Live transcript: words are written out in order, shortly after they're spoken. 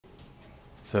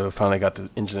So finally got the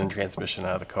engine and transmission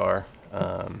out of the car.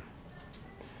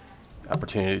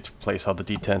 Opportunity to replace all the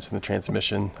detents in the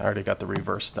transmission. I already got the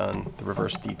reverse done, the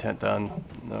reverse detent done.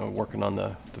 Working on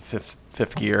the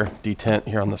fifth gear detent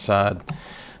here on the side.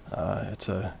 It's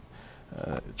a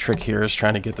trick here is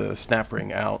trying to get the snap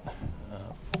ring out.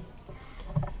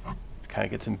 It kind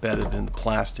of gets embedded in the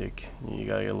plastic. You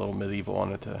got to get a little medieval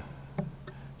on it to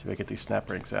get these snap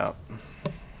rings out.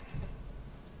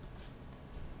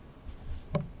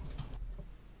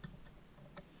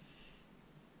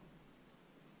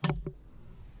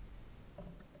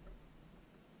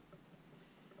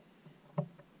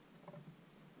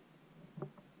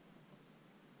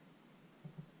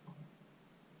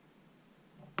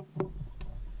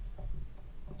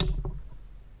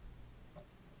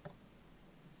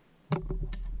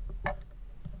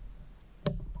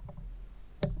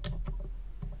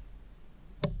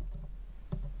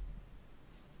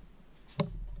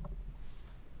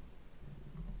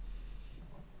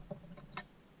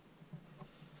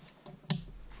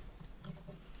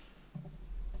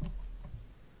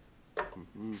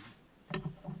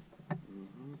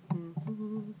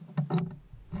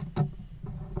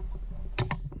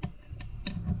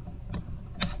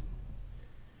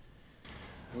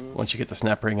 Once you get the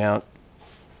snap ring out,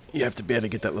 you have to be able to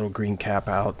get that little green cap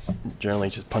out. Generally,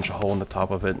 just punch a hole in the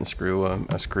top of it and screw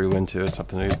a screw into it,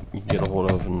 something you can get a hold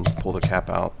of and pull the cap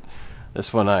out.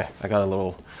 This one, I got a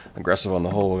little aggressive on the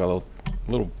hole. I got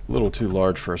a little too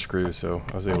large for a screw, so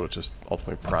I was able to just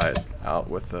ultimately pry it out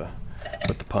with the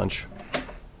punch.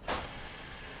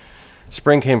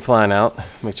 Spring came flying out.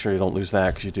 Make sure you don't lose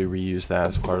that because you do reuse that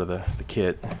as part of the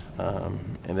kit.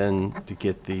 And then to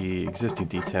get the existing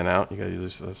detent out, you got to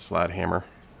use a slide hammer.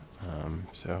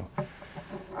 So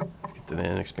get that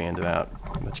in, expand it out,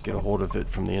 let you get a hold of it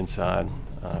from the inside.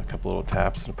 A couple little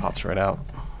taps and it pops right out.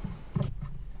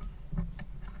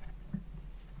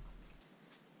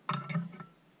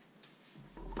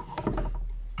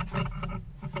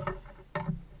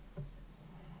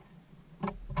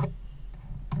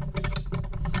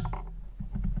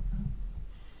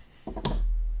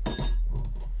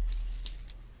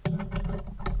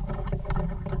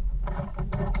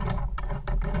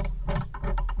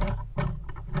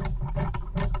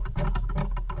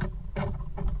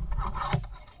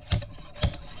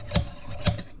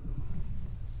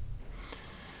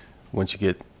 Once you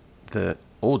get the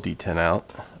old detent out,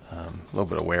 a little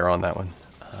bit of wear on that one,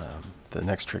 the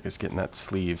next trick is getting that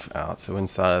sleeve out. So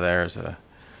inside of there is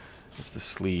the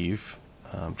sleeve.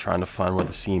 Trying to find where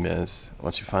the seam is.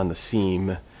 Once you find the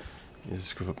seam, you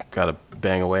just got to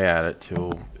bang away at it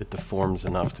till it deforms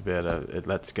enough to be able to, it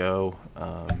lets go,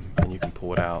 and you can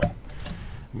pull it out. I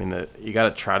mean, you got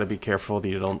to try to be careful that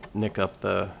you don't nick up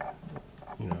the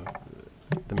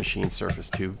machine surface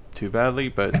too badly,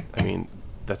 but I mean,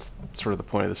 that's sort of the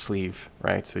point of the sleeve,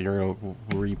 right? So you're going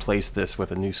to replace this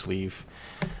with a new sleeve.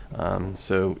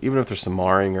 So even if there's some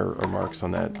marring or marks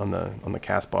on that on the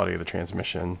cast body of the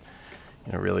transmission,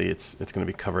 really it's going to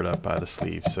be covered up by the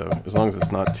sleeve. So as long as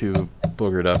it's not too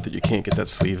boogered up that you can't get that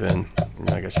sleeve in,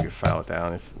 I guess you could file it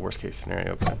down if worst case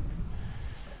scenario. But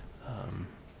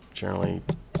generally,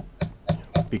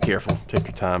 be careful, take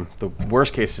your time. The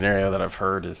worst case scenario that I've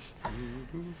heard is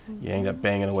you end up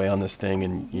banging away on this thing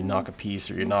and you knock a piece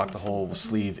or you knock the whole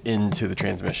sleeve into the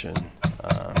transmission.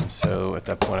 So at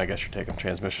that point, I guess you're taking the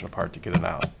transmission apart to get it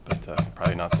out, but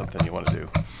probably not something you want to do.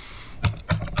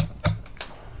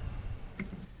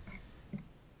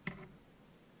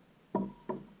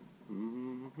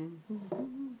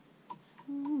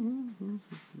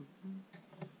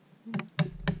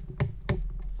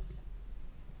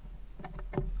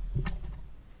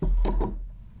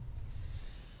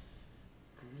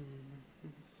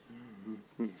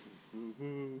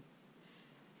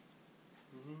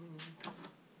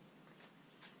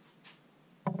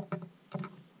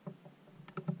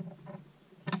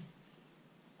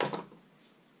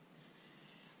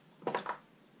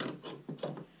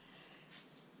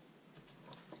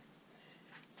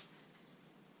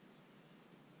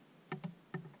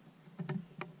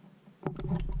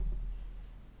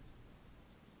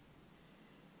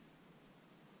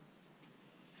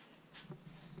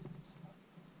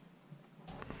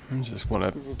 I just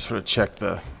want to sort of check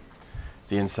the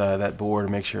inside of that board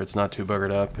and make sure it's not too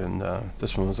buggered up, and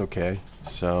this one was okay.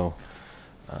 So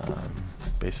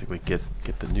basically get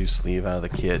the new sleeve out of the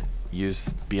kit.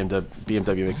 Use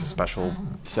BMW makes a special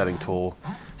setting tool.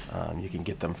 You can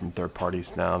get them from third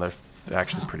parties now. They're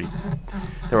actually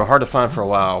they were hard to find for a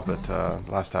while, but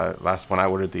last when I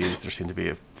ordered these, there seemed to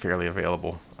be fairly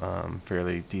available,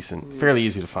 fairly decent, fairly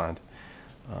easy to find.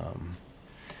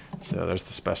 So there's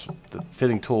the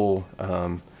fitting tool.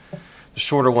 The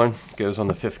shorter one goes on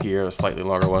the 5th gear. The slightly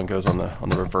longer one goes on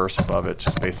the reverse above it,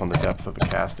 just based on the depth of the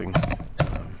casting.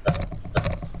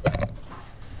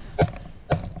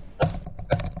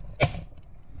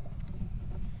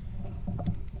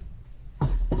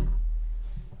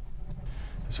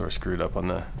 Sort of screwed up on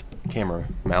the camera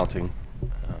mounting.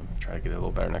 Try to get it a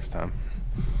little better next time.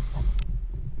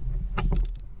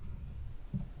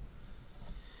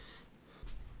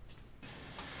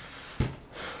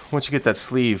 Once you get that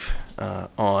sleeve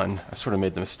on, I sort of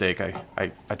made the mistake.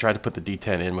 I tried to put the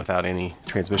detent in without any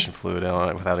transmission fluid on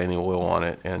it, without any oil on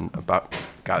it, and about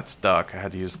got it stuck. I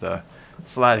had to use the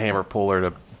slide hammer puller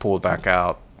to pull it back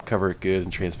out, cover it good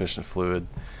in transmission fluid,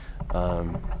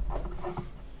 so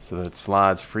that it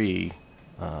slides free.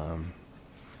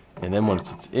 And then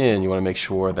once it's in, you want to make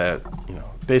sure that, you know,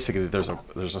 basically there's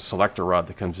a selector rod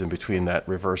that comes in between that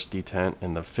reverse detent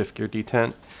and the 5th gear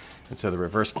detent, and so the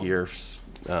reverse gear,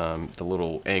 the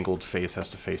little angled face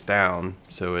has to face down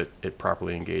so it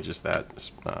properly engages that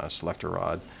selector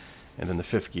rod, and then the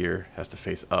 5th gear has to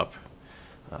face up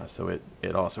so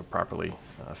it also properly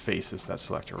faces that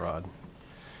selector rod.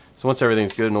 So once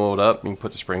everything's good and oiled up, you can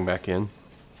put the spring back in.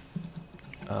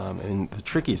 And the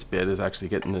trickiest bit is actually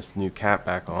getting this new cap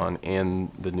back on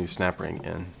and the new snap ring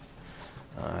in.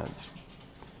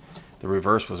 The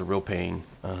reverse was a real pain.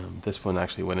 This one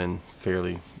actually went in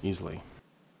fairly easily.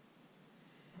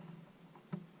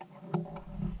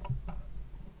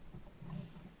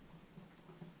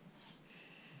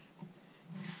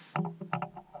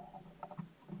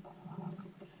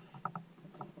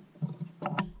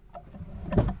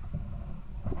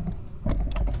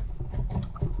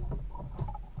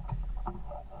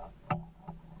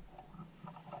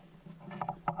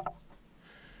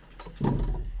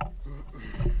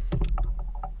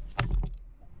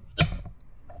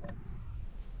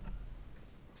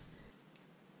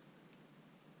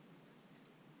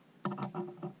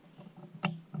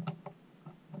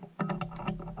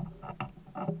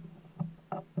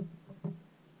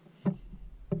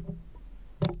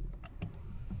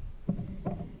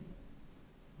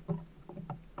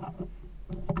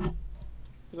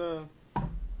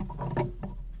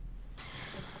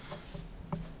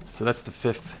 So that's the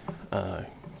 5th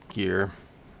gear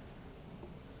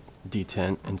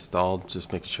detent installed,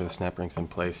 just making sure the snap ring's in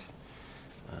place.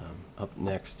 Up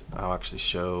next, I'll actually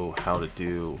show how to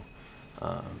do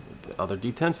the other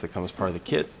detents that come as part of the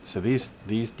kit. So these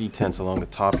detents along the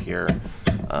top here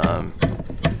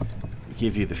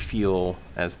give you the feel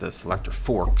as the selector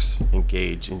forks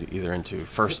engage either into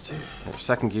 1st or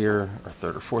 2nd gear, or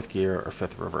 3rd or 4th gear, or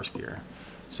 5th reverse gear.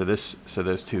 So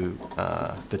those two,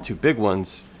 the two big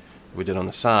ones we did on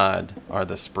the side are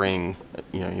the spring.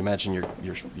 You know, you imagine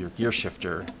your gear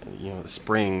shifter. You know, the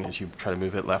spring as you try to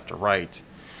move it left or right.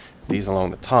 These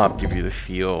along the top give you the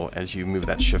feel as you move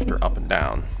that shifter up and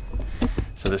down.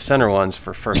 So the center one's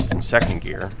for 1st and 2nd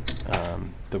gear.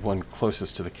 The one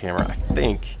closest to the camera, I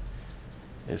think,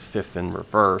 is 5th in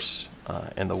reverse,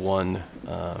 and the one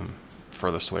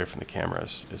furthest away from the camera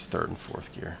is 3rd and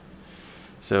 4th gear.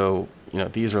 So, you know,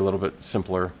 these are a little bit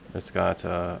simpler. It's got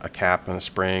a cap and a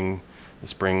spring. The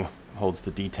spring holds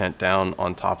the detent down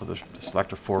on top of the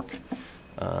selector fork.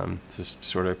 Just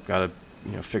sort of got to,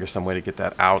 you know, figure some way to get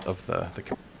that out of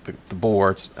the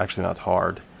bore. It's actually not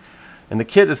hard. And the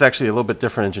kit is actually a little bit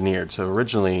different engineered. So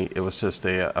originally it was just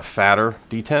a fatter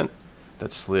detent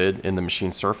that slid in the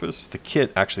machine surface. The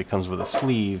kit actually comes with a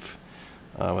sleeve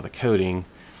with a coating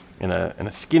and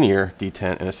a skinnier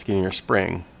detent and a skinnier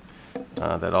spring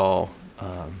that all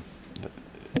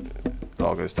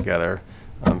goes together.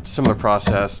 Similar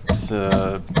process.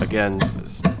 Again,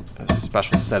 a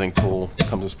special setting tool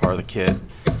comes as part of the kit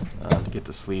to get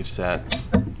the sleeve set.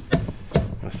 I'm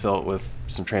going to fill it with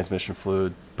some transmission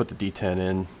fluid, put the detent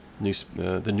in,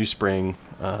 the new spring,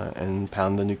 and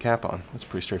pound the new cap on. It's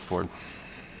pretty straightforward.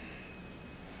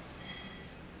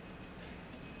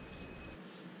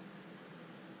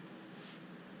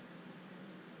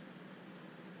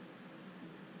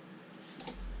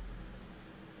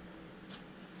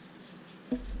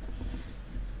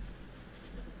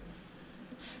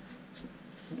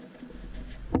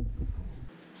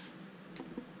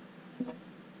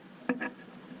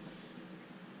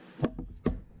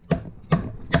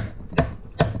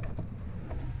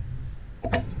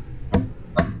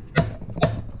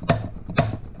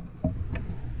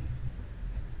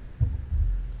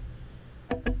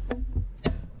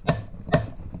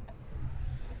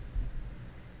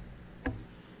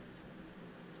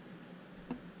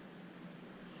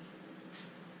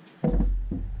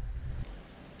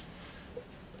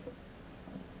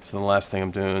 So the last thing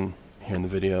I'm doing here in the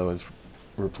video is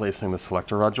replacing the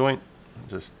selector rod joint. It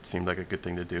just seemed like a good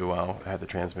thing to do while I had the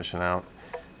transmission out.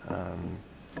 You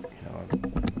know,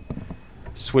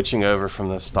 switching over from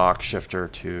the stock shifter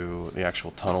to the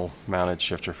actual tunnel mounted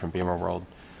shifter from BMW World,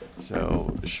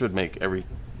 so it should make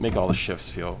all the shifts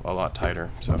feel a lot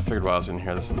tighter. So I figured while I was in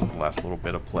here, this is the last little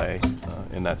bit of play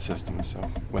in that system, so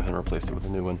went ahead and replaced it with a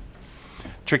new one.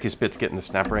 Trickiest bit's getting the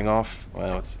snap ring off.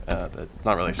 Well, it's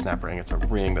not really a snap ring, it's a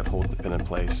ring that holds the pin in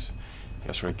place. You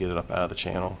gotta sort of get it up out of the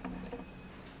channel.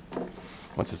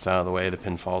 Once it's out of the way, the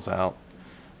pin falls out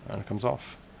and it comes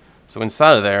off. So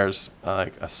inside of there's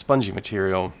like a spongy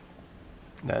material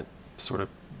that sort of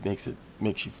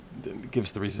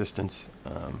gives the resistance.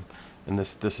 And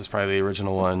this is probably the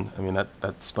original one. I mean,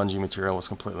 that spongy material was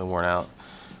completely worn out.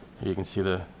 Here you can see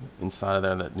the inside of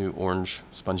there, that new orange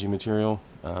spongy material.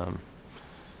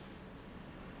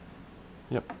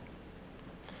 Yep.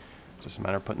 Just a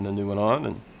matter of putting the new one on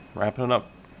and wrapping it up.